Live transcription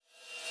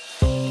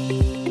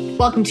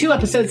Welcome to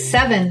episode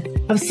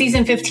 7 of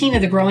season 15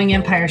 of the Growing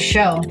Empire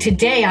Show.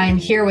 Today, I am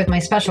here with my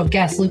special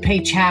guest,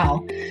 Lupei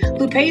Chou.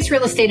 Lupei's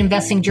real estate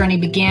investing journey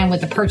began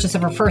with the purchase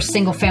of her first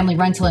single-family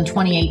rental in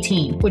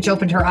 2018, which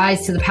opened her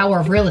eyes to the power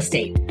of real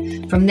estate.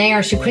 From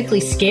there, she quickly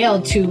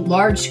scaled to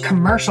large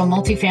commercial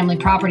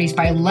multifamily properties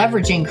by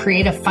leveraging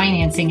creative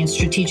financing and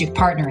strategic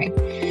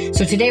partnering.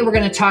 So today, we're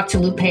going to talk to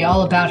Lupei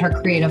all about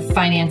her creative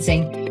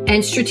financing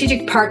and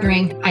strategic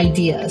partnering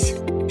ideas.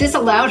 This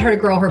allowed her to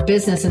grow her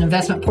business and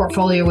investment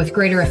portfolio with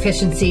greater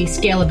efficiency,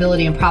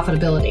 scalability, and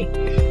profitability.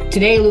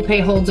 Today,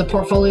 Lupei holds a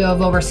portfolio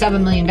of over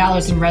 $7 million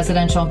in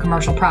residential and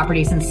commercial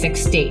properties in 6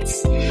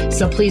 states.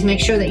 So please make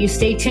sure that you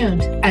stay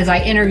tuned as I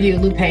interview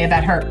Lupei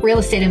about her real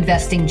estate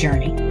investing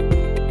journey.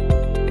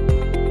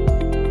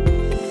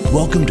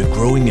 Welcome to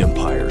Growing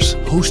Empires,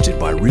 hosted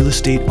by real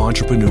estate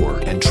entrepreneur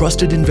and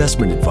trusted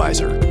investment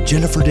advisor,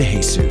 Jennifer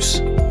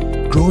DeJesus.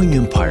 Growing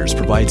Empires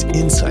provides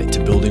insight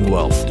to building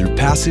wealth through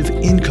passive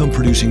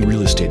income-producing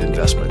real estate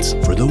investments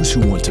for those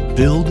who want to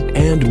build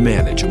and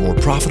manage a more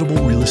profitable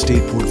real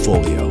estate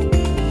portfolio.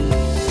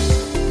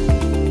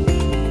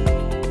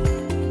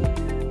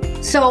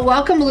 So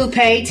welcome,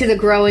 Lupei, to the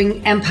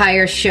Growing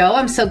Empire Show.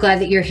 I'm so glad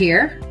that you're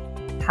here.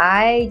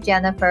 Hi,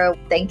 Jennifer.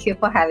 Thank you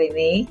for having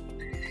me.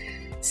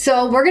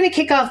 So we're going to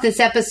kick off this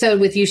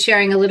episode with you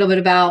sharing a little bit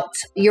about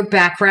your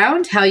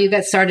background, how you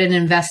got started in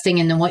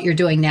investing, and then what you're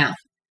doing now.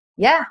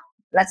 Yeah.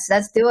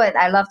 Let's do it.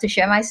 I love to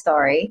share my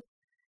story.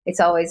 It's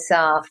always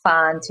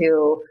fun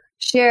to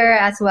share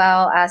as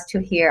well as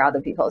to hear other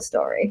people's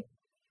story.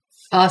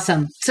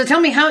 Awesome. So tell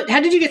me, how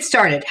did you get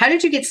started? How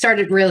did you get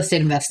started real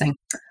estate investing?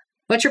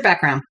 What's your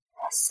background?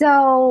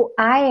 So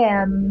I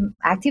am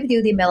active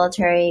duty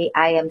military.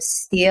 I am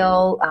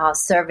still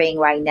serving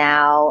right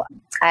now.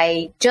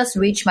 I just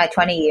reached my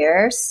 20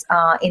 years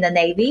in the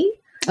Navy.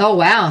 Oh,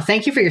 wow.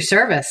 Thank you for your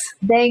service.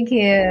 Thank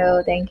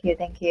you.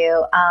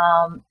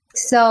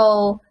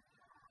 So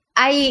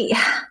the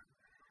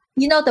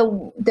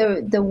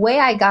way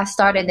I got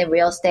started in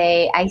real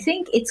estate, I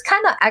think it's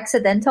kind of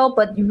accidental,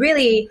 but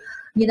really,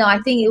 I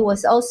think it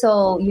was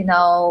also,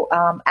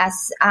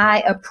 as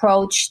I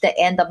approached the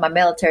end of my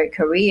military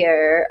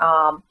career,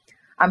 I'm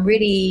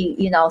really,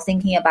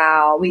 thinking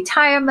about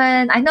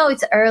retirement. I know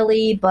it's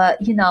early, but,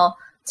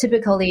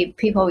 typically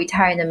people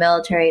retire in the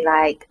military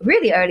like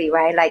really early,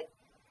 right? Like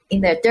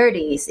in their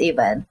 30s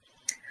even.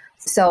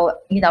 So,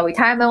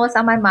 retirement was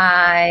on my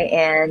mind,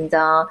 and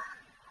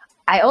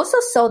I also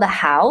sold a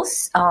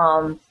house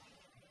around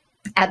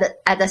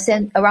the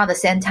same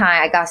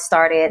time I got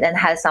started and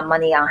had some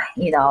money on,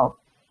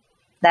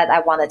 that I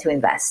wanted to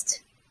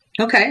invest.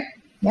 Okay.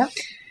 Yep.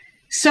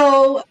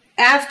 So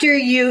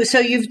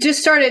you've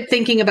just started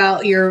thinking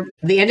about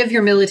the end of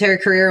your military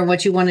career and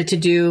what you wanted to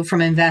do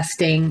from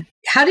investing.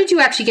 How did you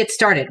actually get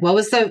started?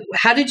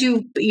 How did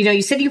you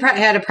said you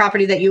had a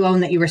property that you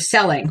owned that you were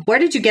selling. Where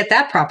did you get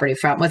that property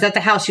from? Was that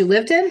the house you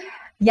lived in?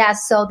 Yeah,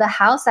 so the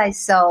house I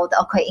sold,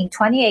 in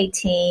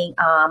 2018,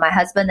 my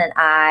husband and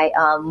I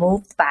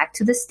moved back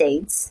to the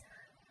States.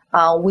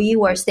 We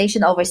were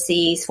stationed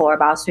overseas for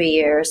about 3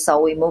 years, so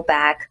we moved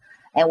back,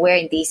 and we're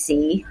in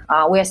D.C.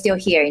 We're still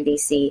here in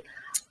D.C.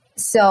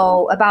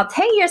 So about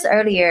 10 years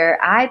earlier,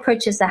 I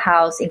purchased a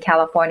house in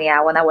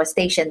California when I was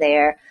stationed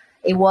there.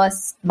 It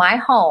was my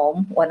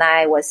home when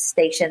I was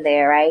stationed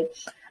there, right?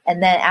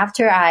 And then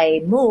after I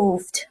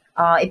moved,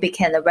 it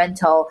became a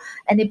rental,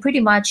 and it pretty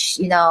much,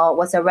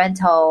 was a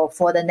rental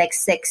for the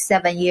next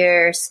 6-7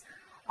 years.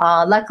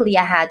 Luckily,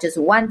 I had just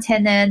one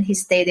tenant. He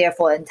stayed there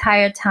for the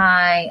entire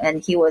time,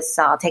 and he was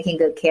taking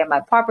good care of my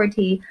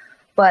property.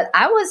 But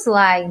I was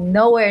like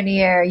nowhere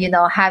near,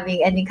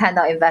 having any kind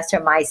of investor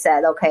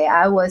mindset. Okay,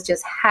 I was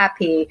just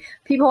happy.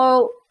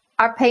 People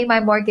are paying my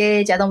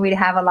mortgage. I don't really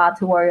have a lot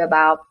to worry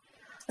about.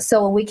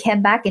 So when we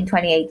came back in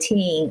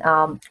 2018,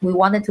 we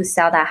wanted to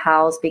sell that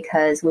house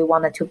because we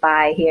wanted to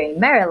buy here in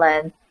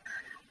Maryland.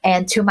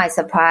 And to my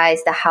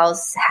surprise, the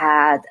house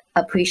had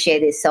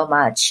appreciated so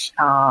much.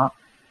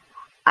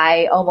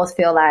 I almost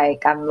feel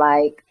like I'm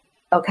like,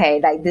 okay,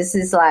 like this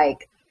is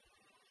like,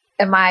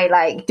 am I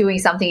like doing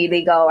something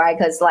illegal, right?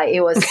 Because like it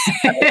was,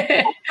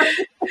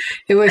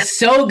 it was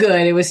so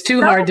good. It was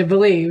too hard to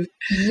believe.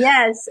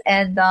 Yes,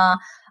 and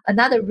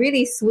another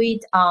really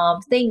sweet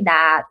thing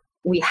that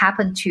we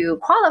happened to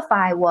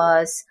qualify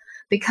was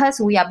because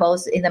we are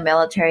both in the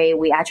military.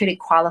 We actually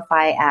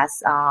qualify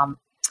as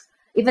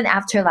even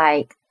after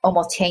like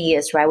almost 10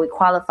 years, right? We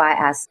qualify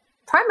as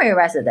primary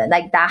resident.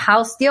 Like that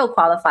house still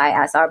qualify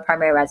as our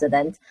primary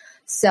resident.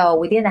 So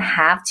we didn't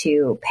have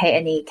to pay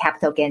any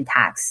capital gain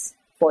tax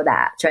for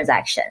that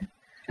transaction.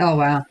 Oh,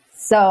 wow.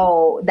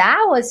 So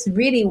that was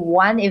really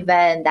one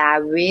event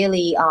that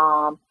really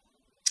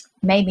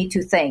made me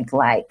to think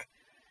like,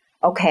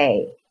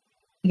 okay,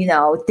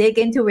 dig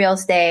into real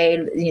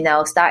estate,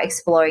 start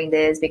exploring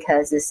this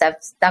because it's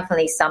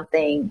definitely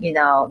something,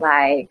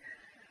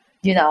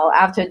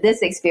 after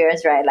this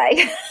experience, right? Like,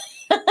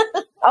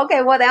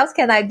 okay, what else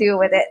can I do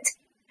with it?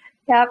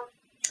 Yep.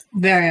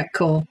 Very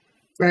cool.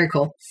 Very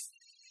cool.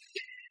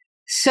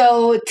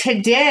 So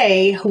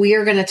today we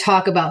are going to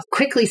talk about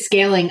quickly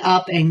scaling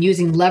up and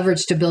using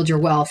leverage to build your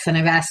wealth. And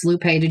I've asked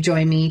Lupei to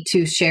join me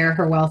to share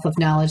her wealth of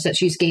knowledge that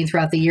she's gained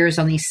throughout the years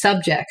on these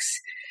subjects.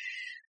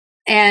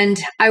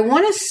 And I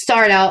want to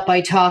start out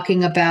by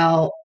talking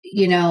about,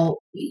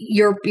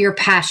 your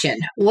passion.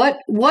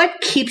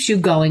 What keeps you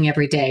going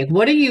every day?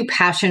 What are you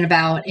passionate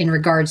about in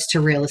regards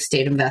to real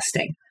estate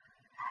investing?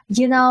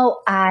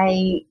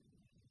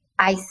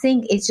 I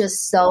think it's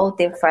just so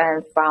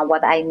different from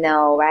what I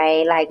know,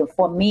 right? Like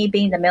for me,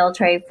 being in the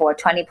military for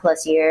 20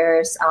 plus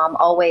years,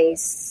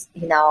 always,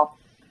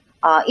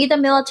 either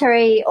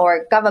military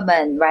or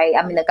government, right?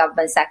 I'm in the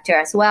government sector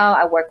as well.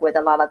 I work with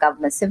a lot of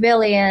government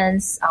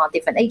civilians,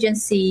 different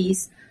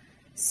agencies.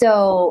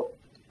 So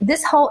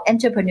this whole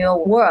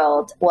entrepreneurial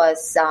world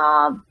was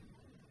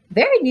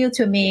very new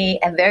to me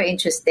and very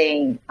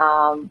interesting.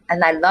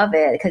 And I love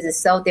it because it's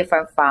so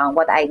different from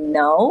what I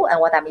know and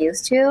what I'm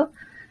used to.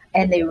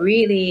 And they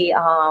really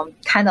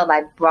kind of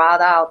like brought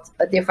out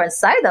a different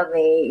side of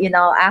me,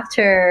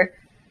 after,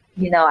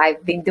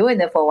 I've been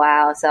doing it for a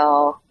while.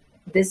 So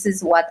this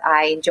is what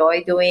I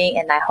enjoy doing.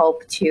 And I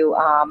hope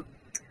to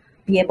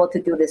be able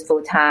to do this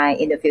full time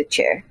in the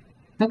future.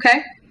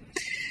 Okay.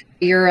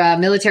 Your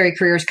military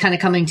career is kind of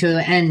coming to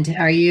an end.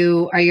 Are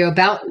you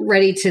about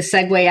ready to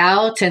segue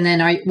out? And then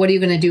what are you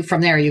going to do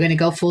from there? Are you going to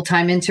go full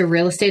time into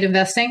real estate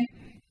investing?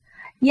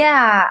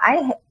 Yeah,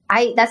 I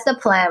that's the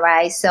plan,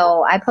 right?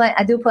 So I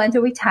do plan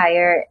to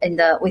retire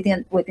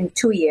within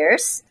 2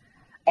 years,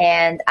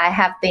 and I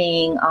have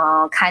been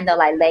kind of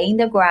like laying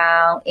the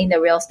ground in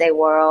the real estate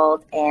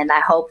world, and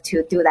I hope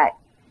to do that,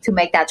 to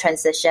make that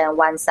transition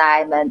once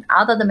I'm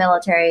out of the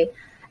military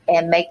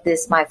and make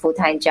this my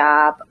full-time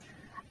job.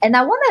 And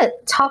I want to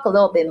talk a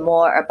little bit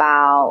more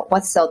about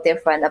what's so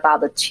different about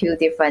the two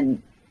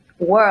different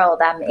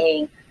worlds I'm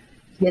in.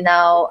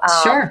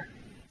 Sure.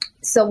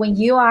 So when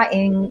you are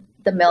in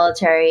the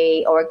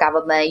military or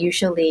government,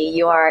 usually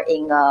you are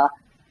in a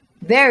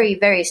very,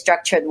 very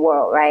structured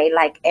world, right?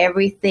 Like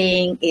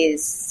everything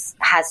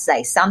has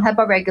like some type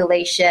of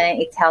regulation.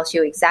 It tells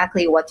you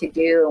exactly what to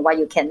do and what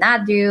you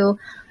cannot do.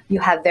 You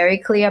have very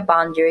clear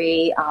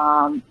boundary,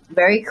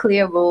 very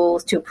clear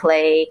rules to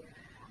play.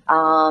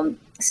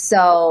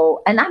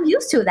 So, and I'm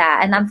used to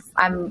that, and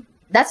I'm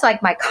that's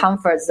like my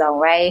comfort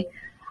zone, right?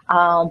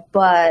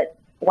 But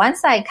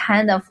once I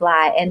kind of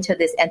like enter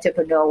this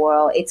entrepreneurial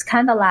world, it's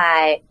kind of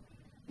like,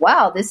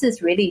 wow, this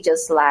is really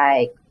just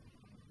like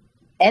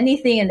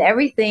anything and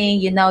everything.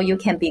 You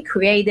can be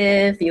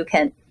creative. You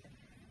can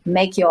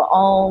make your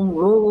own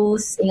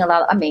rules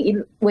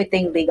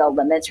within legal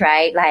limits,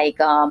 right? Like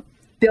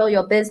build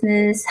your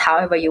business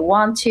however you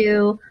want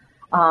to.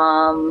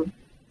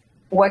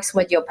 Works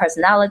with your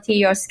personality,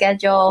 your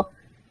schedule,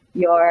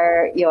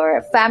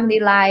 your family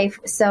life.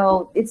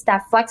 So it's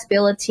that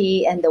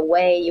flexibility and the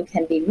way you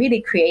can be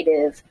really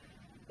creative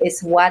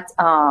is what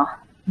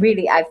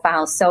really I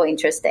found so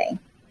interesting.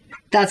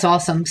 That's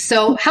awesome.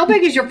 So how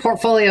big is your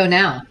portfolio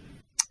now?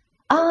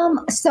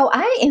 So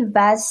I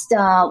invest,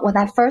 when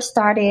I first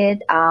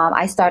started,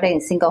 I started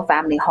in single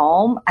family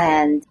home,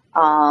 and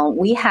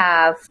we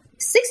have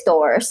 6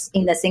 doors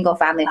in the single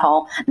family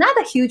home. Not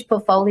a huge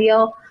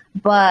portfolio,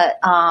 but,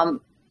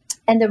 and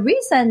the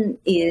reason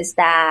is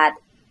that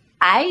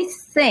I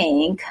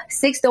think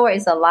 6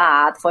 doors is a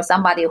lot for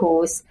somebody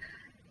who's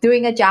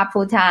doing a job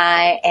full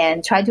time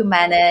and try to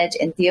manage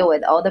and deal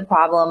with all the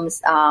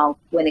problems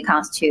when it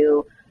comes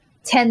to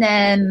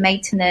tenant,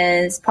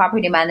 maintenance,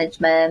 property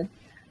management.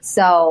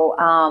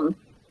 So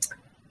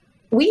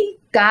we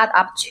got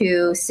up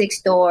to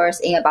 6 doors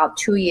in about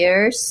 2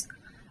 years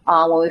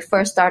when we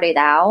first started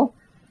out.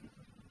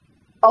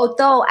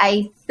 Although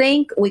I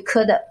think we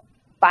could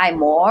buy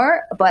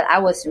more, but I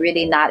was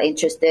really not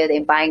interested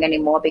in buying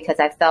anymore because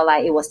I felt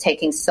like it was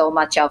taking so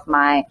much of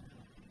my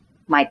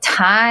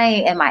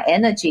time and my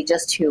energy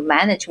just to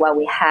manage what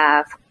we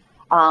have.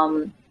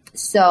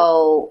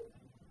 So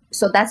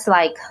that's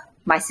like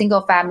my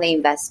single family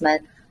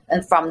investment.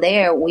 And from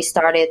there, we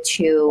started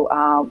to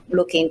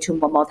look into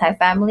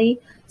multifamily.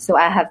 So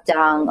I have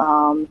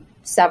done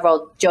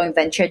several joint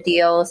venture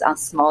deals on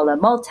smaller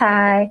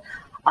multi.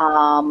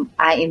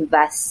 I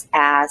invest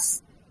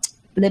as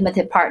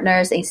limited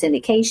partners in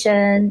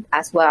syndication,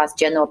 as well as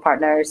general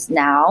partners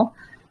now,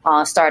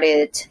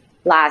 started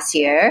last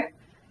year.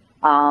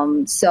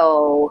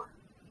 So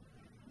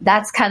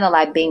that's kind of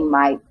like being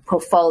my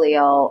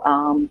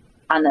portfolio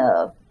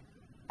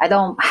I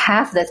don't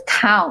have the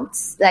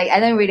counts. Like I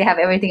don't really have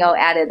everything all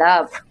added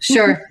up.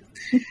 Sure.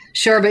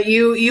 But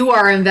you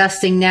are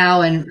investing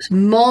now in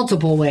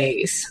multiple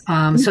ways.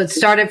 So it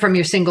started from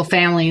your single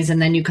families,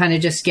 and then you kind of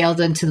just scaled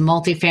into the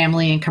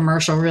multifamily and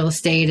commercial real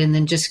estate, and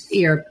then just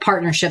your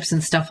partnerships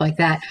and stuff like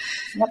that.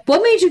 Yep.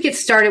 What made you get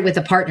started with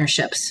the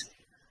partnerships?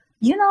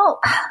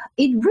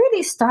 It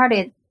really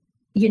started,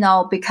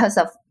 because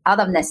of out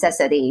of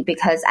necessity,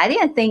 because I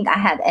didn't think I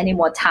had any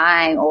more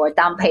time or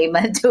down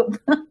payment to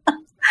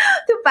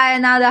buy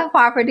another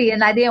property,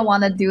 and I didn't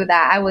want to do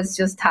that. I was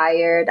just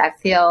tired. I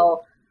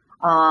feel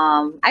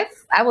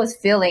I was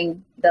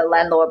feeling the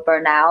landlord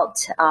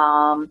burnout,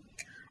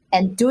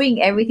 and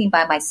doing everything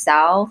by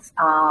myself,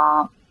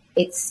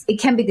 it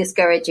can be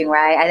discouraging,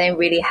 right? I didn't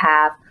really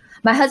have,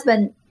 my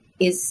husband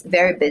is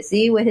very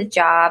busy with his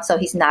job, so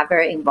he's not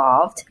very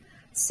involved.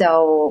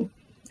 So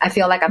I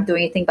feel like I'm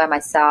doing anything by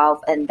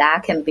myself, and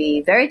that can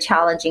be very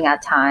challenging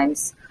at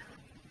times.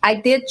 I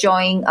did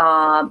join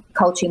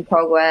coaching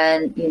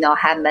program,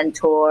 had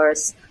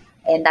mentors,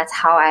 and that's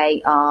how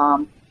I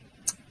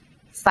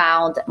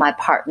found my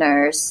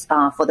partners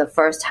for the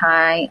first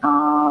time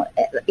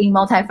in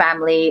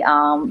multifamily.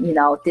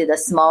 Did a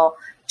small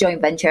joint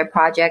venture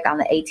project on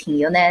the 18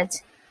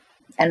 unit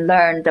and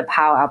learned the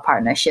power of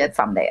partnership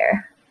from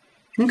there.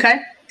 Okay.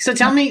 So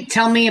tell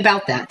me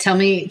about that. Tell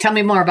me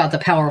more about the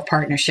power of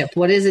partnership.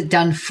 What has it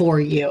done for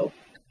you?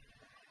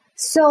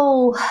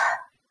 So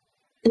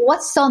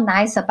what's so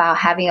nice about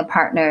having a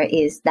partner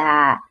is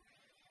that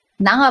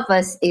none of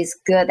us is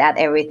good at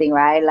everything,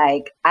 right?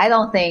 Like, I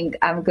don't think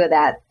I'm good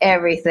at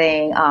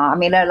everything. There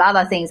are a lot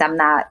of things I'm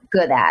not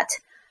good at,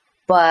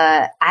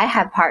 but I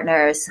have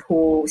partners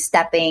who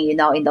step in,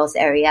 in those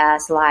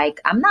areas. Like,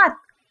 I'm not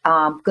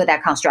good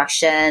at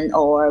construction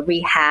or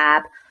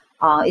rehab.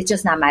 It's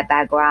just not my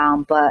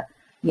background, but,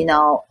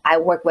 I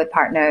work with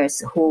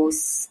partners who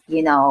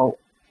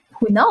knows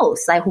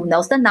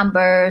the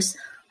numbers,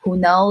 who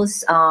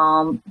knows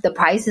the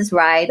price is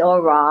right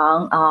or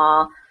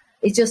wrong.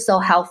 It's just so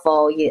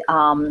helpful.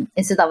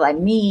 Instead of like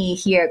me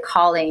here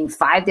calling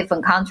 5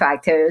 different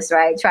contractors,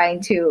 right,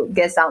 trying to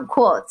get some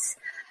quotes.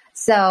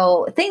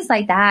 So things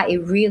like that, it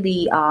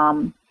really,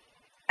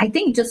 I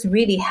think just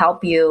really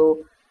help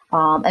you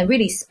and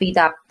really speed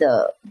up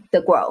the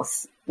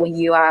growth when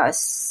you are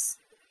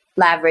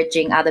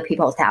leveraging other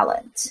people's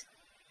talent.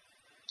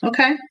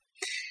 Okay.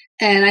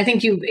 And I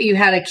think you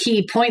had a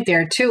key point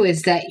there too,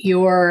 is that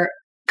you're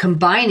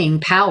combining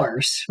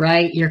powers,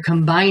 right? You're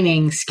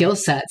combining skill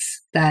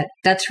sets.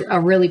 That's a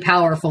really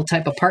powerful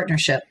type of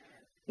partnership.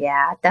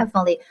 Yeah,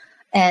 definitely.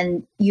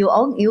 And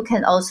you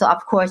can also,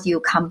 of course, you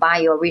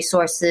combine your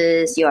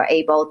resources. You're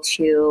able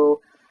to,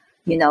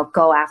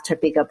 go after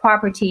bigger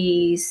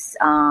properties.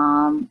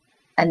 And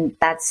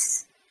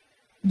that's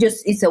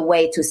just, it's a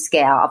way to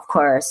scale, of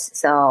course.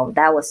 So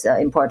that was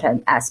an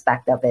important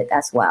aspect of it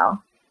as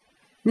well.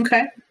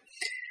 Okay.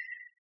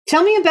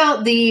 Tell me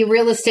about the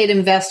Real Estate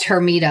Investor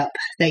meetup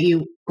that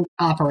you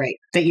operate,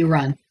 that you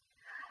run.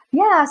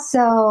 Yeah.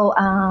 So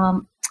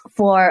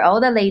for all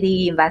the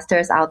lady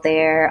investors out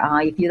there,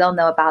 if you don't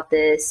know about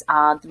this,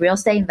 Real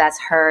Estate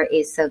Investor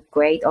is a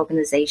great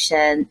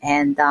organization,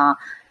 and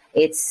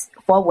it's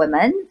for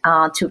women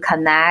to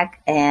connect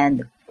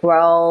and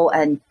grow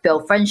and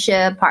build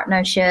friendship,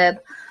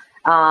 partnership.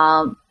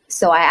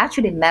 So I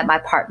actually met my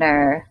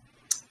partner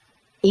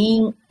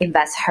in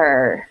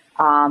Investor.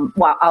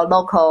 Our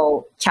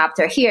local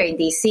chapter here in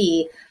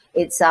DC,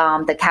 it's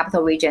the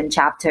Capital Region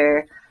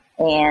chapter,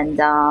 and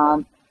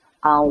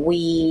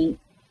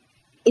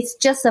it's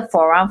just a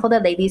forum for the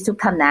ladies to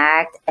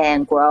connect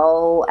and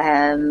grow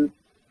and,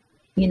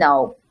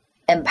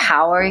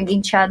 empowering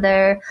each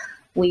other.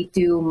 We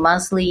do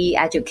monthly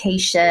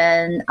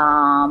education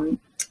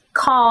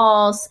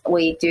calls.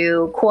 We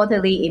do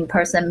quarterly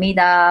in-person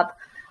meetup.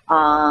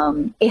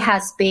 It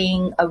has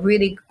been a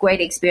really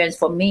great experience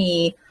for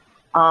me.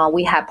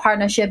 We have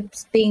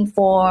partnerships being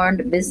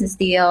formed, business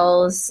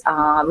deals,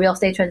 real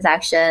estate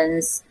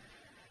transactions.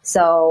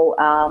 So,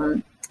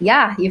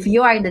 if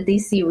you are in the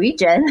DC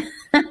region,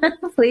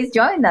 please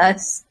join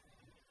us.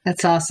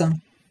 That's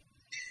awesome.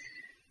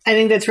 I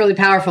think that's really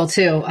powerful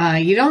too.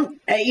 You don't,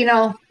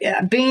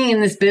 being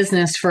in this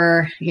business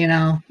for,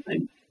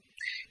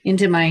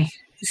 into my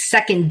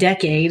second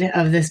decade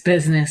of this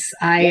business,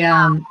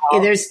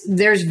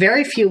 there's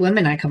very few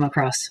women I come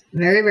across.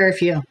 Very, very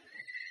few.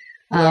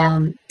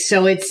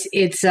 So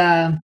it's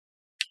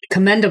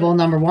commendable,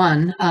 number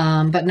one.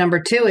 But number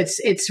two,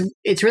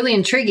 it's really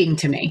intriguing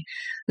to me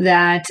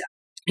that,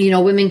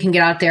 women can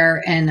get out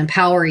there and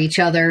empower each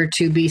other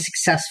to be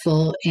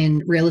successful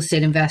in real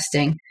estate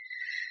investing.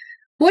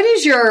 What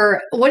is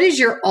your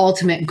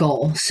ultimate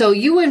goal? So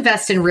you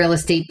invest in real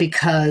estate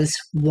because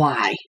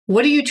why?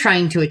 What are you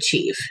trying to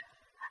achieve?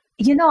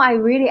 I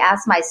really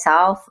ask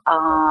myself,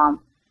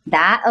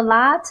 that a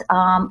lot.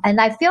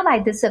 And I feel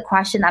like this is a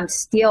question I'm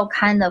still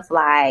kind of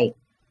like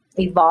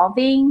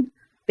evolving,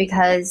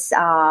 because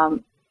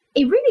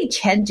it really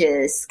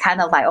changes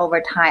kind of like over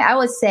time. I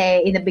would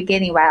say in the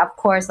beginning, right, of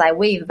course, like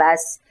we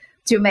invest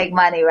to make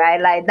money, right?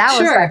 Like that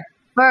was like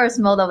first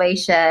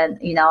motivation.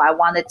 I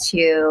wanted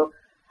to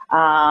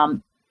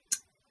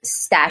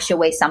stash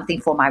away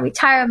something for my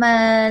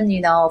retirement,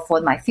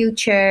 for my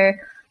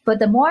future. But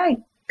the more I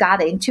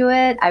got into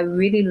it, I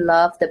really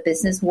love the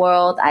business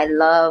world. I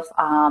love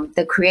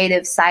the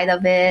creative side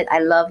of it. I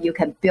love you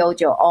can build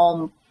your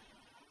own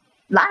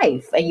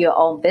life and your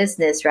own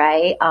business,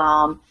 right?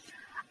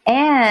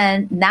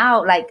 And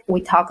now, like we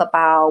talk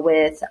about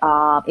with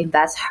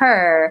Invest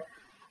Her,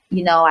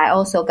 I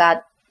also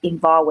got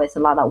involved with a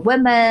lot of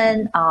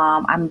women.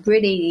 I'm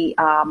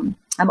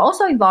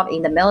also involved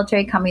in the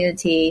military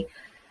community.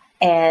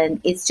 And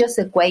it's just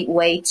a great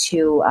way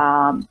to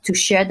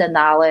share the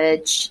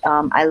knowledge.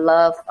 I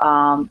love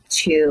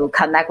to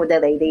connect with the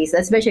ladies,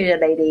 especially the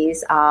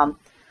ladies,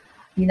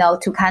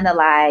 to kind of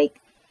like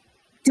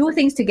do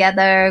things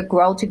together,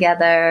 grow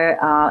together,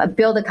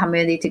 build a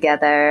community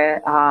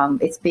together.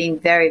 It's been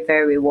very,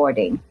 very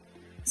rewarding.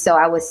 So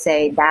I would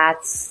say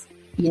that's,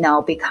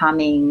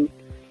 becoming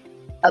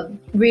a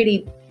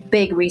really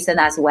big reason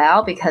as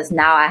well, because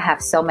now I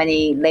have so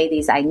many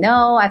ladies I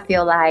know. I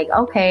feel like,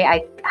 okay,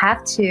 I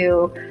have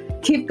to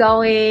keep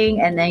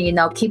going and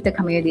then, keep the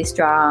community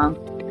strong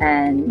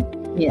and,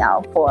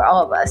 for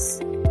all of us.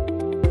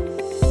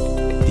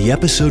 The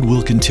episode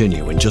will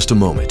continue in just a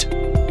moment.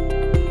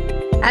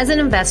 As an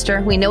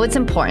investor, we know it's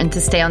important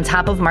to stay on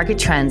top of market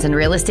trends and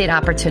real estate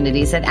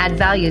opportunities that add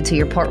value to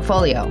your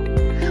portfolio.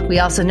 We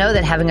also know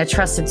that having a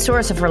trusted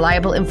source of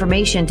reliable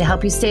information to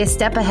help you stay a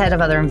step ahead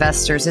of other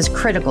investors is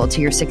critical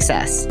to your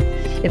success.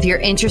 If you're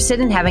interested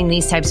in having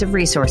these types of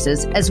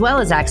resources, as well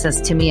as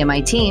access to me and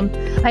my team,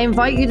 I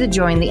invite you to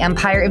join the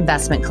Empire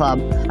Investment Club,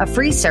 a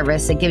free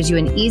service that gives you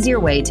an easier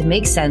way to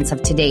make sense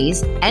of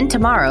today's and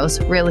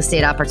tomorrow's real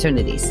estate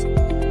opportunities.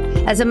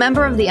 As a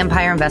member of the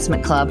Empire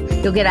Investment Club,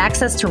 you'll get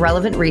access to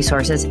relevant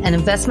resources and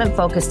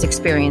investment-focused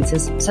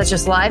experiences such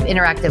as live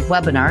interactive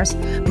webinars,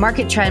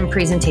 market trend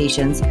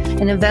presentations,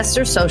 and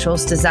investor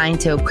socials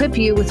designed to equip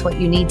you with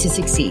what you need to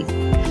succeed.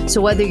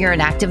 So whether you're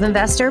an active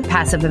investor,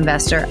 passive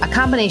investor, a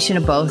combination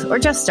of both, or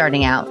just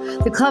starting out,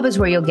 the club is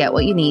where you'll get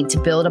what you need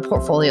to build a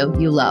portfolio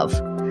you love.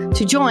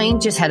 To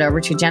join, just head over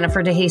to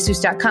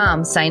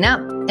jenniferdejesus.com, sign up,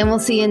 and we'll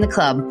see you in the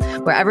club,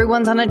 where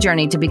everyone's on a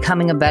journey to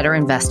becoming a better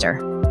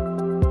investor.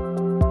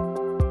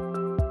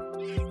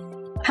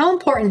 How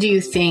important do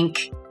you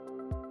think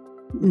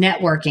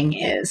networking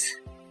is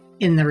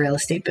in the real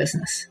estate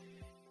business?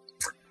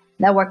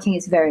 Networking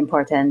is very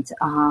important.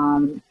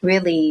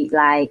 Really,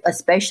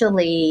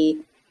 especially,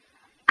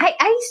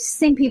 I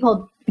think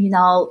people,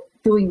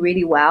 doing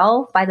really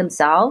well by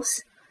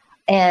themselves.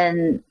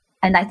 And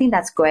I think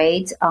that's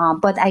great.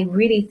 But I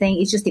really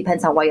think it just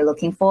depends on what you're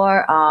looking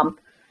for.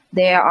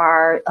 There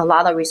are a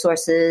lot of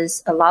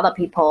resources. A lot of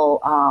people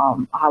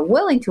are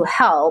willing to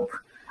help.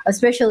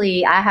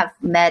 Especially, I have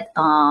met,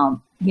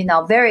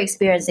 very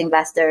experienced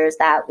investors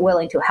that are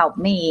willing to help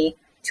me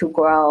to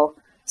grow.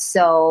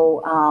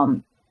 So,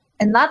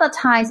 a lot of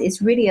times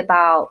it's really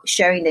about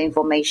sharing the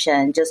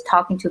information, just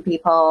talking to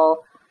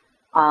people,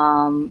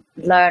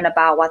 learn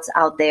about what's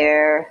out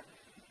there.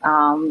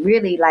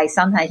 Really,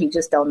 sometimes you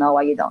just don't know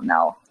what you don't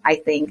know, I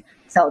think.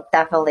 So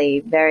definitely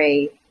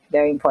very,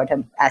 very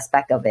important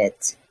aspect of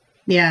it.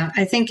 Yeah,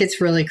 I think it's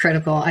really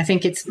critical. I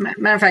think it's,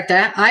 matter of fact,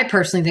 I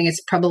personally think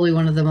it's probably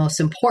one of the most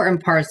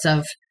important parts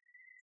of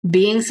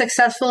being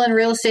successful in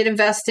real estate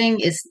investing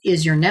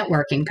is your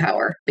networking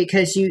power,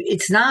 because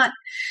it's not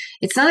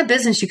a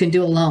business you can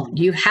do alone.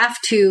 You have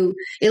to,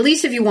 at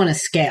least if you want to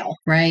scale,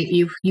 right?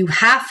 You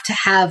have to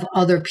have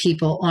other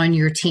people on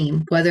your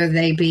team, whether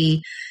they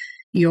be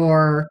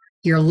your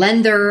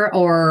lender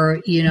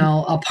or,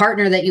 a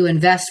partner that you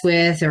invest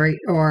with or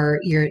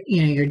your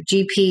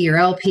GP, your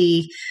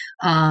LP.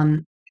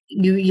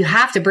 You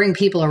have to bring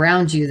people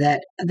around you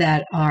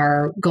that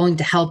are going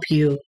to help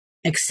you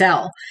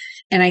excel.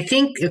 And I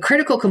think a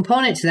critical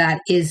component to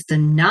that is the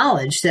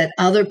knowledge that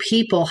other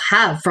people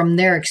have from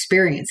their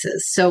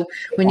experiences. So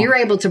when you're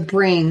able to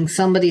bring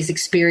somebody's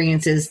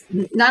experiences,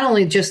 not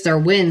only just their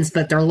wins,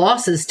 but their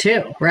losses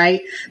too,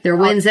 right? Their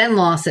wins and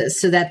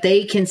losses, so that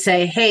they can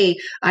say, hey,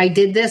 I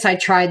did this, I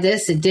tried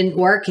this, it didn't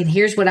work, and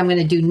here's what I'm going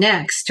to do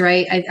next,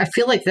 right? I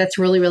feel like that's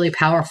really, really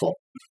powerful.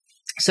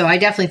 So I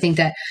definitely think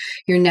that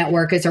your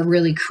network is a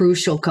really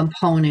crucial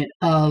component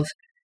of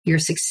your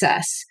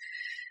success.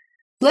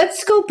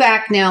 Let's go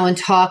back now and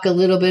talk a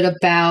little bit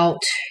about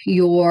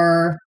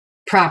your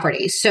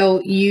properties.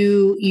 So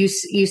you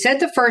said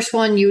the first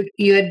one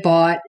you had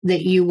bought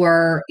that you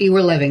were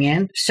living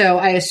in. So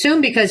I assume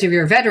because of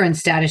your veteran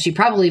status, you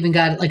probably even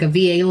got a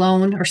VA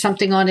loan or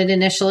something on it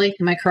initially.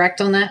 Am I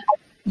correct on that?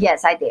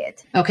 Yes, I did.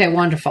 Okay,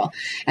 wonderful.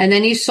 And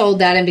then you sold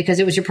that, and because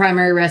it was your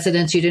primary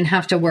residence, you didn't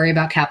have to worry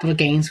about capital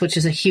gains, which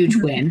is a huge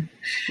win.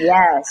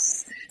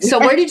 Yes. So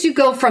where did you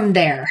go from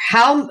there?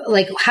 How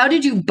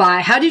did you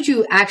buy? How did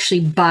you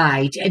actually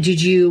buy?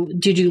 Did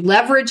you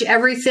leverage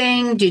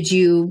everything? Did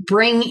you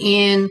bring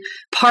in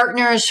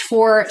partners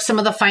for some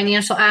of the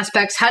financial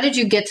aspects? How did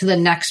you get to the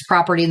next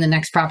property and the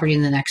next property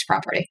and the next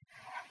property?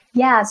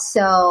 Yeah.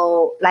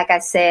 So like I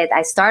said,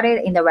 I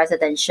started in the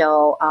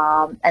residential,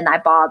 and I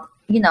bought,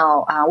 we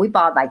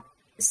bought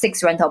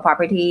 6 rental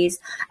properties,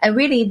 and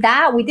really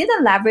that we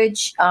didn't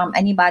leverage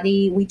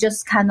anybody. We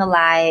just kind of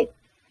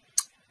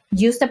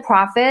use the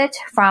profit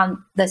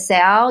from the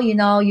sale,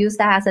 use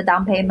that as a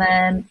down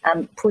payment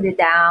and put it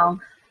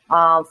down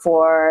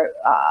for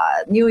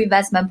new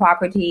investment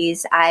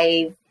properties.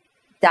 I've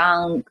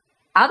done,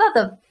 out of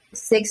the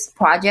 6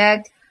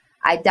 projects,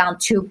 I've done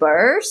 2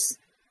 burrs.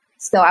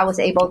 So I was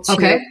able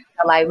to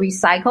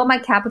recycle my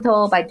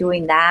capital by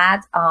doing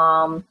that.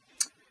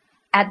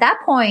 At that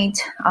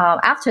point,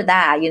 after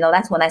that,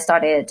 that's when I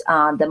started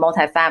the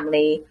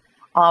multifamily.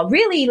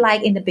 really,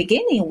 like in the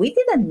beginning, we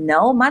didn't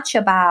know much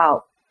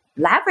about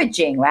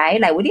leveraging, right?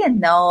 Like we didn't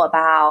know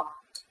about,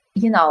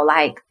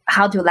 like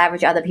how to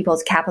leverage other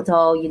people's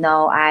capital.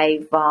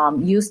 I've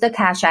used the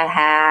cash I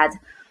had,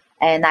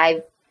 and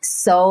I've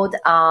sold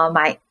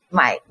my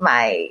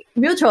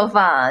mutual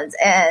funds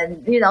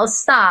and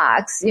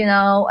stocks,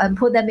 and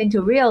put them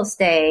into real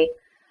estate.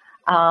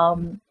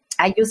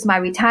 I used my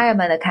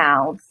retirement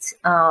account.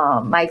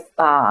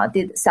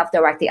 Did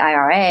self-directed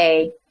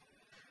IRA,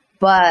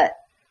 but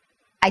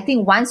I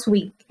think once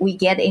we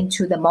get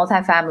into the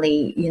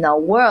multifamily,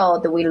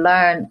 world, we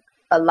learn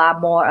a lot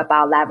more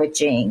about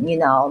leveraging,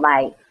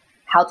 like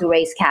how to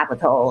raise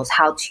capitals,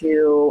 how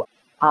to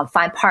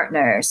find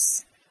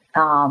partners.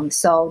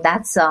 So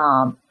that's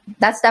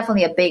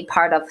definitely a big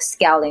part of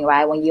scaling,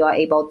 right? When you are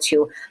able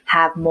to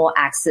have more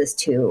access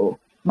to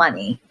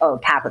money or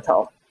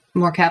capital.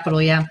 More capital,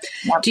 yeah.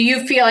 Yep. Do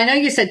you feel, I know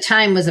you said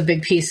time was a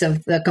big piece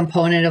of the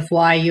component of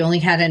why you only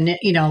had,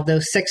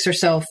 those 6 or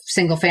so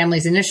single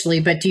families initially,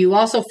 but do you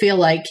also feel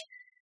like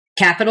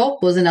capital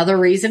was another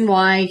reason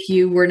why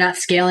you were not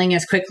scaling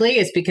as quickly?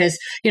 Is because,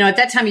 at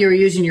that time you were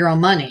using your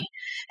own money,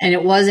 and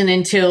it wasn't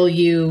until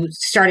you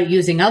started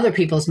using other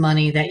people's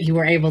money that you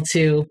were able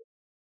to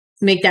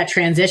make that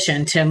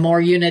transition to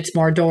more units,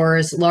 more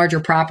doors, larger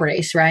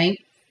properties,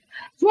 right?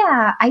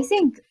 Yeah, I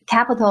think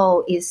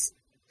capital is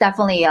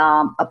definitely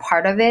a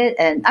part of it.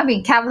 And I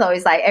mean, capital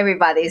is like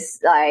everybody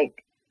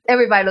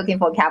looking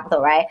for capital,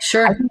 right?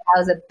 Sure. I think that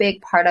was a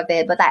big part of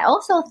it. But I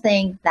also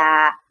think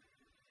that,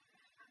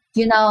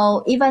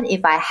 even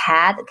if I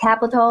had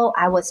capital,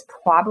 I was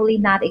probably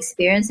not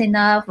experienced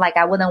enough. Like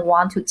I wouldn't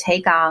want to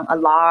take on a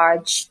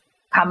large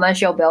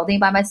commercial building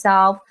by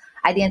myself.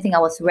 I didn't think I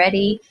was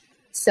ready.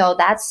 So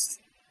that's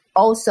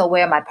also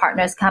where my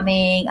partners come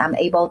in. I'm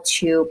able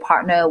to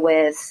partner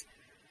with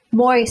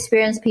more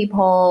experienced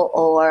people,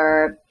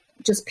 or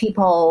just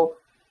people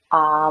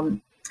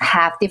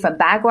have different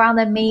background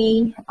than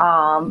me,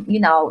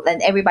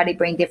 and everybody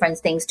bring different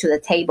things to the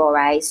table,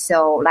 right?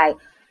 So like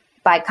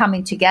by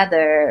coming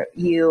together,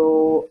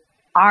 you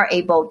are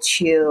able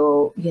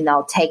to,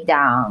 take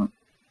down,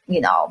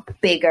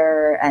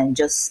 bigger and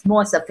just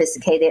more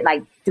sophisticated,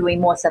 like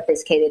doing more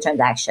sophisticated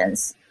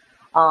transactions.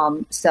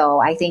 So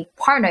I think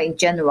partner in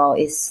general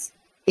is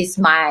it's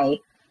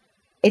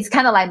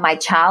kind of like my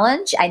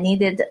challenge. I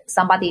needed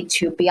somebody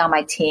to be on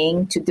my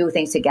team to do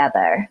things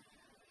together.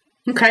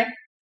 Okay.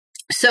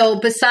 So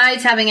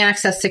besides having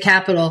access to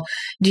capital,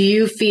 do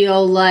you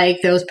feel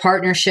like those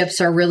partnerships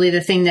are really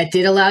the thing that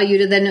did allow you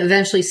to then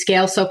eventually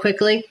scale so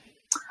quickly?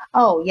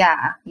 Oh,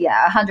 yeah.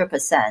 Yeah,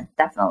 100%.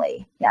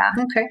 Definitely. Yeah.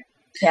 Okay.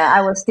 Yeah,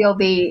 I would still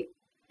be,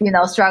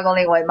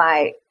 struggling with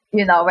my,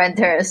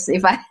 renters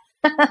if I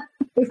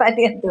if I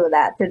didn't do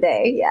that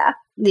today. Yeah.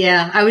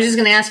 Yeah, I was just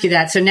going to ask you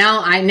that. So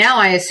now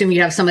I assume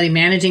you have somebody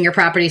managing your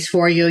properties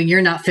for you, and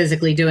you're not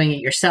physically doing it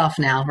yourself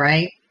now,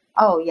 right?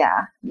 Oh,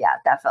 yeah. Yeah,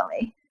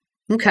 definitely.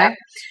 Okay. Yeah.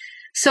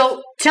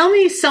 So tell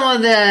me some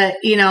of the,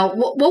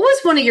 what was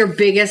one of your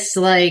biggest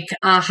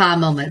aha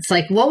moments?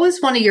 Like what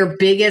was one of your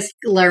biggest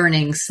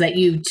learnings that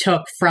you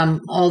took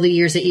from all the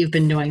years that you've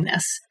been doing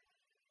this?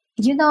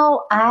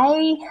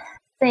 I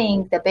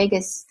think the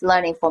biggest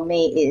learning for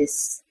me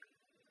is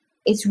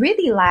it's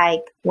really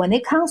like when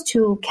it comes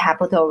to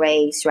capital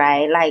raise,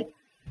 right? Like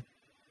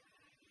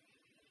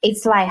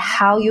it's like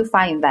how you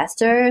find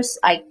investors.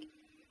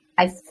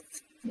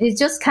 It's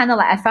just kind of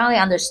like I finally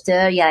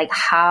understood, like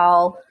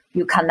how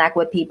you connect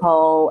with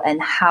people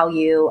and how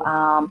you.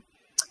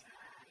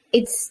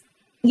 It's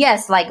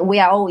yes, like we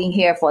are all in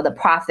here for the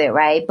profit,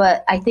 right?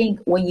 But I think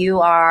when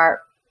you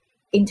are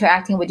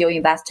interacting with your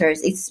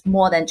investors, it's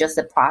more than just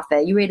the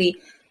profit. You really,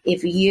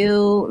 if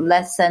you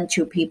listen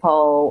to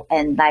people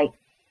and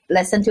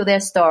listen to their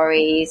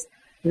stories,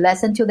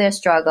 listen to their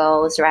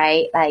struggles,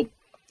 right? Like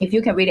if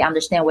you can really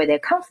understand where they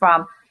come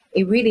from,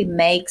 it really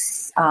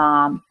makes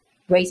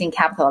raising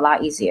capital a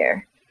lot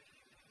easier.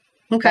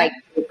 Okay. Like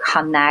to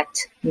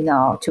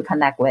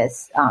connect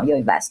with your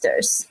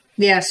investors.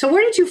 Yeah. So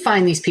where did you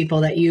find these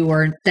people that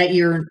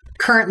you're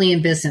currently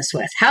in business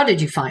with? How did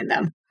you find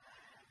them?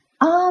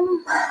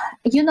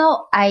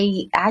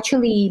 I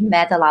actually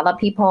met a lot of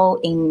people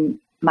in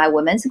my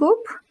women's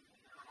group.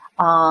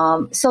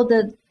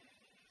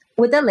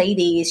 With the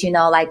ladies,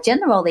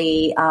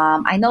 generally,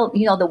 I know,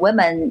 the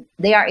women,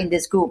 they are in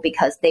this group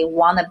because they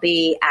want to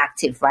be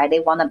active, right?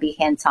 They want to be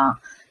hands-on.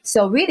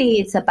 So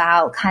really it's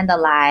about kind of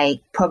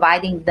like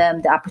providing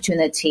them the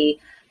opportunity,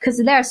 because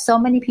there are so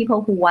many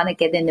people who want to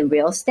get into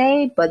real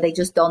estate, but they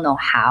just don't know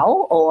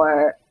how,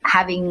 or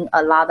having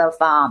a lot of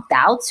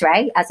doubts,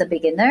 right? As a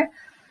beginner.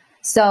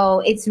 So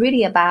it's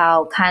really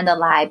about kind of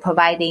like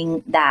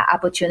providing that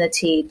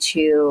opportunity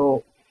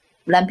to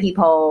let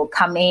people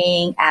come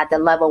in at the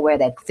level where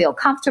they feel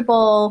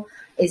comfortable.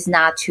 It's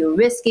not too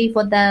risky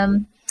for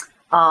them.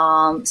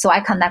 So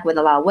I connect with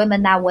a lot of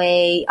women that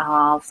way.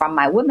 From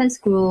my women's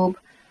group,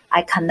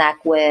 I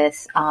connect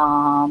with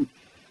a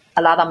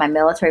lot of my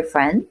military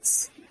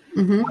friends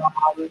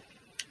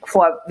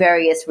for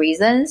various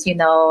reasons.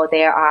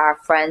 There are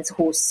friends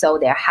who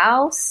sold their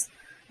house,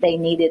 they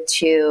needed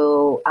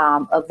to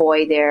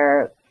avoid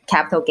their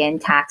capital gain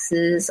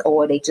taxes,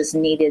 or they just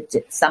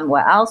needed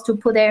somewhere else to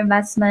put their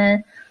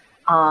investment.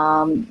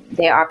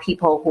 There are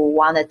people who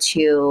wanted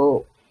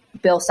to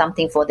build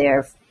something for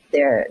their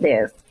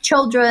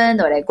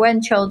children or their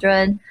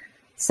grandchildren.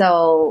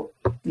 So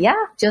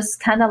yeah, just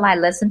kind of like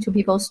listen to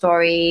people's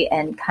story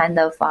and kind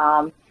of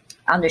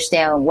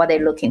understand what they're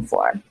looking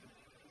for.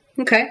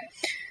 Okay.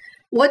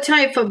 What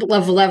type of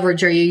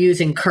leverage are you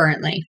using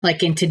currently,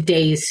 like in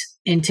today's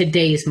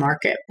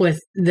market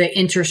with the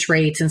interest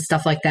rates and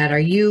stuff like that? Are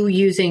you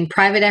using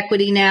private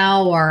equity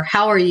now, or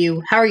how are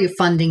you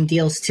funding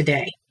deals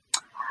today?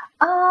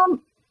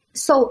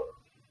 So,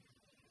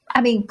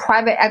 I mean,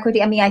 private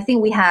equity, I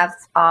think we have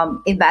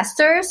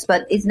investors,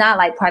 but it's not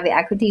like private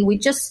equity. We're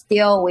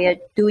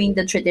doing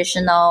the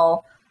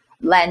traditional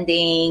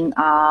lending.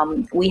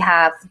 We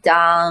have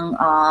done,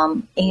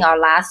 in our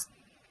last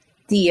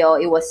deal,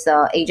 it was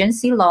an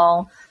agency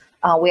loan.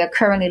 We are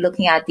currently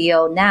looking at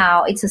deal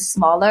now. It's a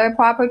smaller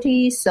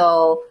property,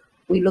 so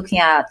we're looking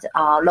at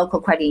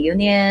local credit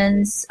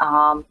unions,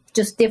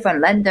 just different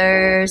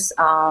lenders,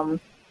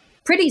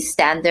 pretty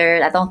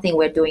standard. I don't think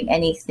we're doing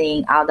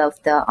anything out of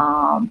the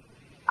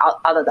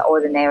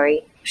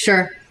ordinary.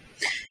 Sure.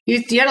 You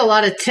had a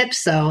lot of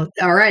tips though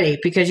already,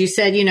 because you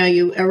said,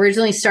 you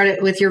originally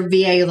started with your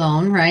VA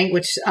loan, right?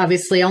 Which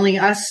obviously only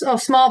a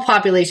small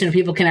population of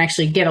people can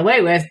actually get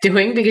away with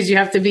doing, because you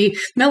have to be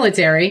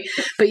military.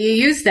 But you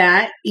used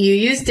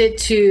it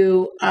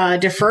to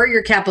defer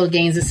your capital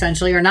gains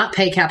essentially, or not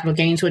pay capital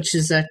gains, which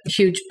is a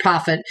huge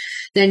profit.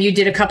 Then you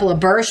did a couple of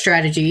BRRRR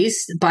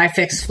strategies, buy,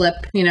 fix, flip,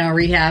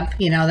 rehab,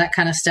 that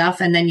kind of stuff.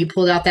 And then you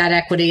pulled out that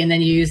equity, and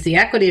then you used the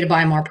equity to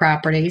buy more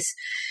properties.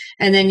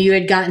 And then you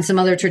had gotten some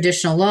other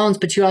traditional loans,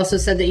 but you also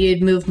said that you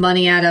had moved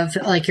money out of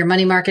like your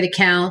money market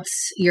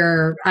accounts,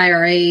 your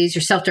IRAs,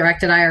 your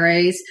self-directed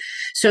IRAs.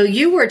 So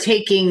you were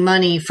taking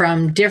money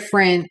from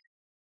different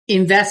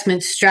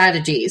investment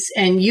strategies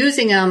and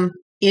using them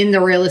in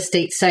the real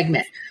estate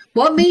segment.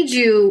 What made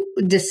you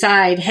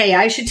decide, hey,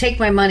 I should take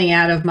my money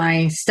out of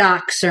my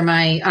stocks or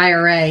my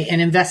IRA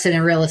and invest it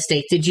in real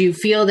estate? Did you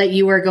feel that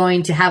you were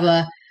going to have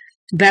a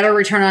better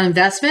return on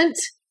investment?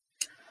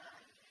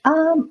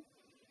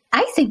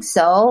 I think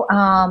so.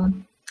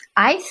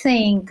 I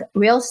think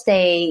real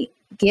estate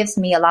gives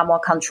me a lot more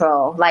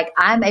control. Like,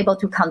 I'm able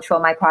to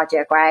control my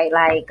project, right?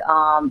 Like,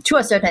 to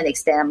a certain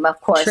extent, of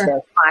course, Sure.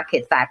 The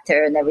market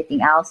factor and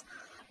everything else.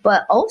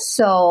 But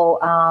also,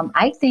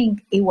 I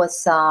think it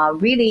was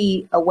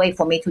really a way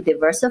for me to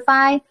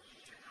diversify.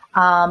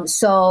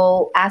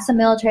 So as a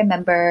military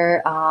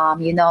member,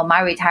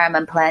 my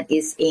retirement plan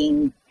is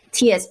in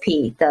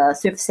TSP, the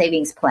Thrift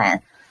Savings Plan.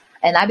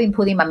 And I've been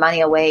putting my money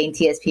away in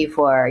TSP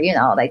for,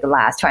 like the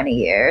last 20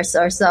 years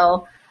or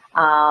so.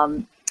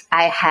 I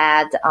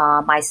had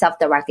my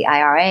self-directed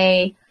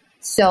IRA.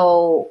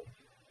 So,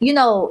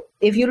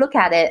 if you look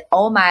at it,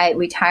 all my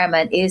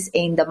retirement is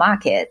in the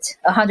market,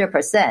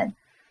 100%.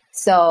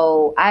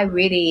 So I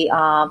really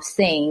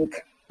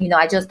think,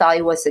 I just thought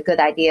it was a good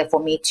idea for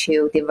me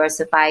to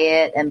diversify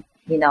it and,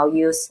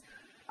 use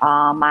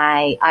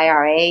my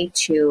IRA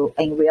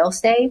in real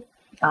estate.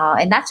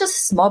 And that's just a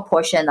small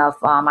portion of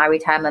my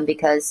retirement,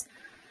 because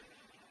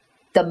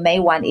the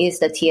main one is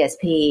the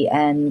TSP,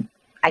 and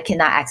I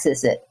cannot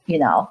access it,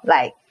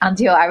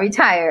 until I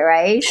retire,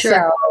 right?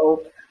 Sure.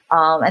 So,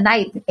 and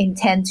I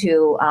intend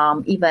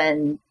to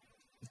even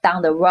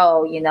down the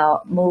road,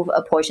 move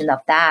a portion of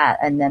that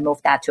and then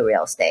move that to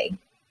real estate,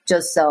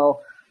 just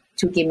so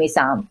to give me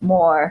some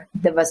more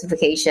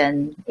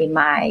diversification in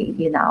my,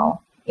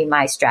 in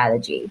my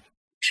strategy.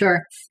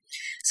 Sure.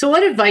 So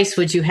what advice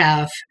would you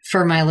have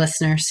for my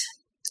listeners?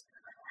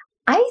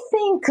 I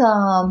think,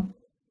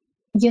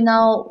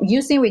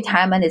 using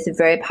retirement is a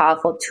very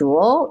powerful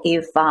tool.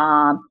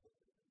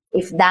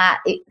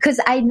 Because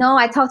I know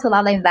I talk to a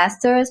lot of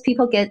investors,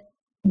 people get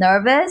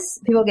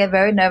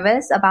very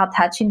nervous about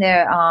touching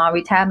their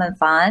retirement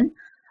fund.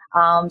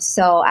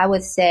 So I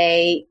would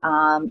say,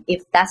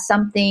 if that's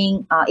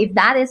something, if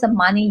that is the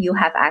money you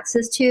have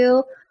access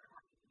to,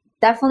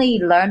 definitely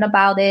learn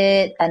about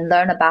it and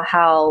learn about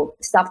how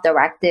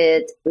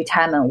self-directed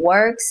retirement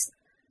works,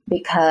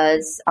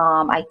 because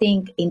I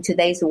think in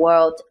today's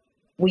world,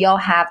 we all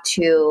have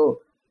to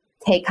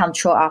take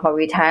control of our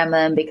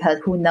retirement, because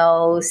who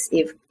knows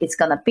if it's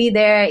going to be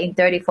there in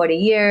 30, 40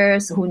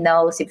 years, who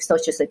knows if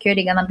Social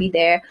Security is going to be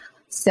there.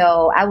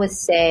 So I would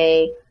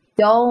say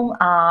don't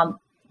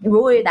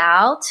rule it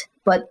out,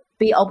 but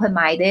be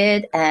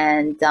open-minded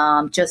and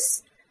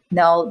just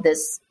know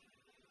this.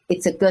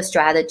 It's a good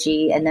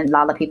strategy, and then a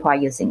lot of people are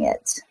using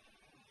it.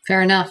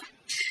 Fair enough.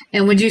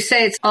 And would you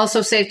say it's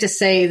also safe to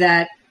say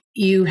that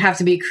you have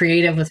to be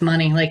creative with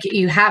money? Like,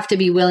 you have to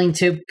be willing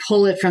to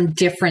pull it from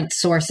different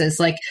sources.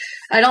 Like,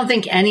 I don't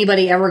think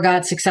anybody ever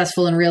got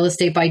successful in real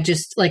estate by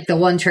just like the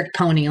one trick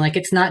pony. Like,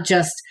 it's not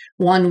just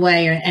one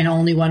way and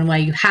only one way.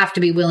 You have to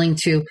be willing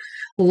to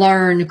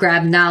learn,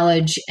 grab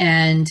knowledge,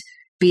 and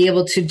be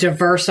able to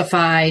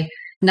diversify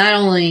not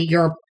only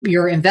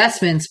your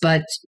investments,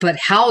 but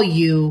how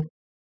you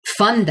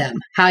fund them,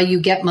 how you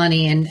get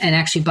money and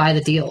actually buy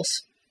the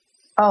deals.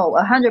 Oh,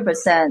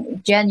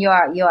 100%. Jen, you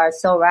are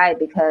so right,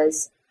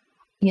 because,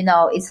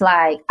 it's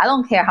like, I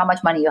don't care how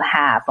much money you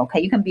have.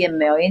 Okay. You can be a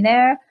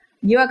millionaire.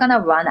 You're going to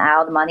run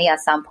out of money at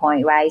some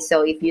point, right?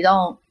 So if you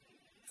don't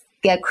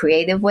get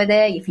creative with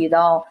it, if you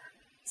don't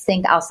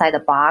think outside the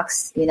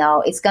box,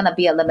 it's going to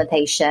be a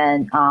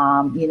limitation,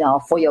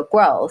 for your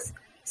growth.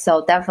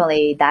 So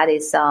definitely that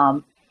is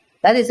a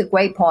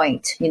great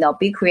point.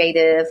 Be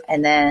creative,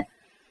 and then,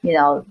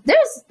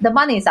 the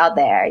money is out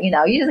there.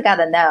 You just got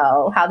to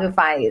know how to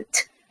find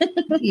it.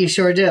 You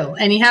sure do.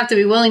 And you have to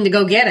be willing to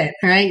go get it,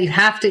 right? You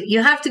have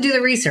to do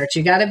the research.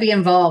 You got to be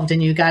involved,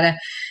 and you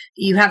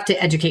have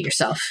to educate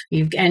yourself.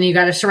 You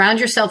got to surround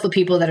yourself with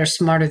people that are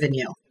smarter than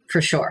you,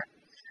 for sure.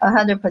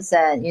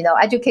 100%.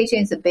 Education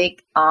is a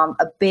big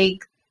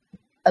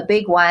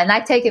one.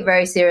 I take it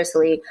very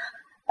seriously,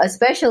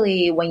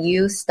 especially when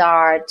you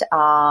start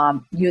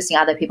using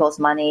other people's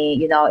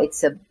money.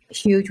 It's a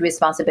huge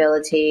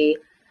responsibility,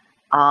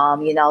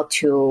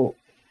 to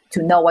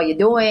know what you're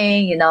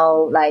doing,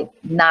 like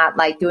not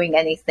like doing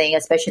anything,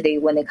 especially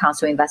when it comes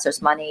to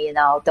investors' money.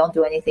 Don't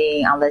do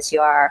anything unless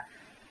you are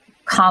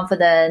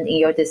confident in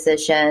your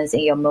decisions, in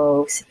your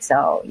moves.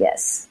 So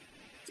yes.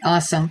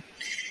 Awesome.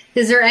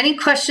 Is there any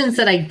questions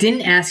that I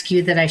didn't ask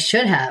you that I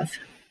should have?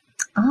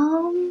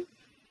 How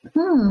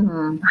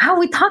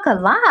we talk a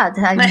lot.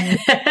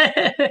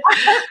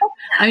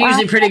 I'm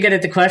usually pretty good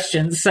at the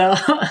questions, so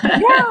yeah,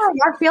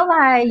 I feel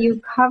like you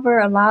cover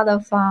a lot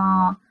of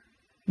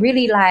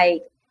really,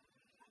 like,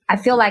 I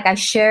feel like I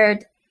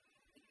shared,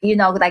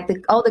 like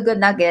all the good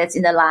nuggets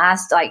in the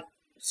last like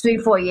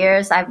 3-4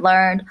 years. I've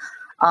learned,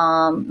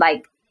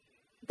 like,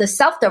 the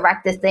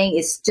self-directed thing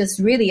is just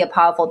really a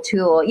powerful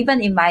tool,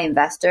 even in my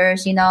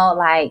investors.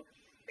 Like,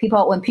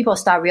 when people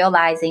start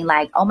realizing,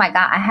 like, oh my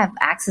God, I have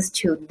access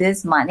to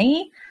this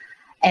money,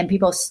 and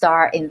people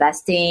start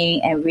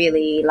investing, and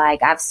really,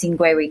 like, I've seen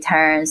great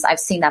returns.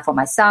 I've seen that for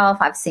myself.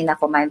 I've seen that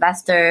for my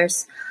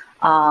investors.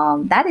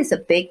 That is a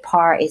big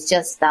part. It's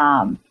just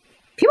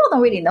people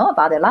don't really know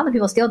about it. A lot of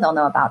people still don't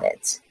know about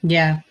it.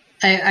 Yeah,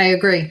 I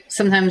agree.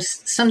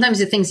 Sometimes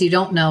the things you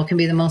don't know can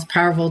be the most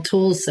powerful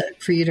tools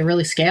for you to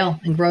really scale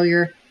and grow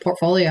your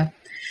portfolio.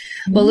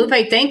 Mm-hmm. Well,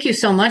 Lupei, thank you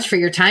so much for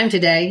your time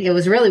today. It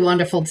was really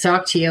wonderful to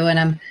talk to you,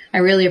 and I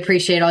really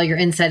appreciate all your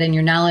insight and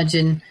your knowledge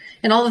and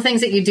all the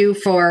things that you do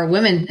for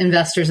women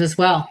investors as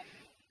well.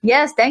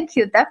 Yes, thank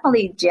you.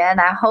 Definitely, Jen.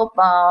 I hope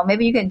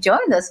maybe you can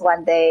join us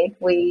one day.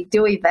 We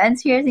do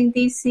events here in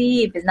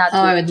DC. If it's not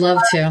I would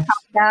love to.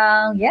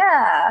 Down.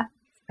 Yeah.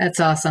 That's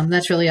awesome.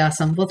 That's really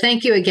awesome. Well,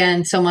 thank you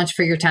again so much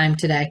for your time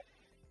today.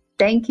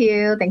 Thank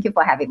you. Thank you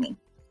for having me.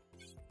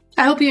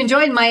 I hope you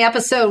enjoyed my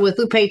episode with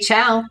Lupei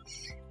Chou.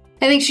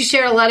 I think she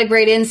shared a lot of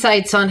great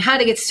insights on how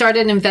to get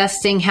started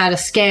investing, how to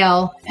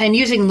scale, and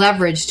using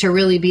leverage to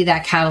really be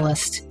that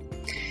catalyst.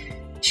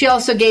 She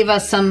also gave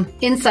us some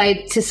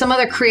insight to some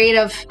other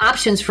creative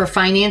options for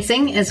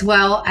financing, as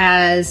well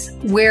as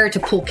where to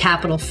pull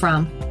capital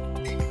from.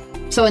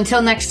 So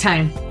until next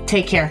time,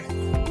 take care.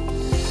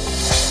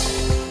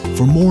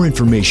 For more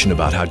information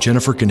about how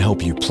Jennifer can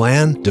help you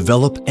plan,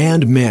 develop,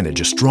 and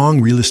manage a strong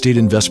real estate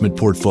investment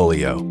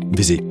portfolio,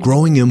 visit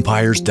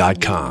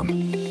growingempires.com.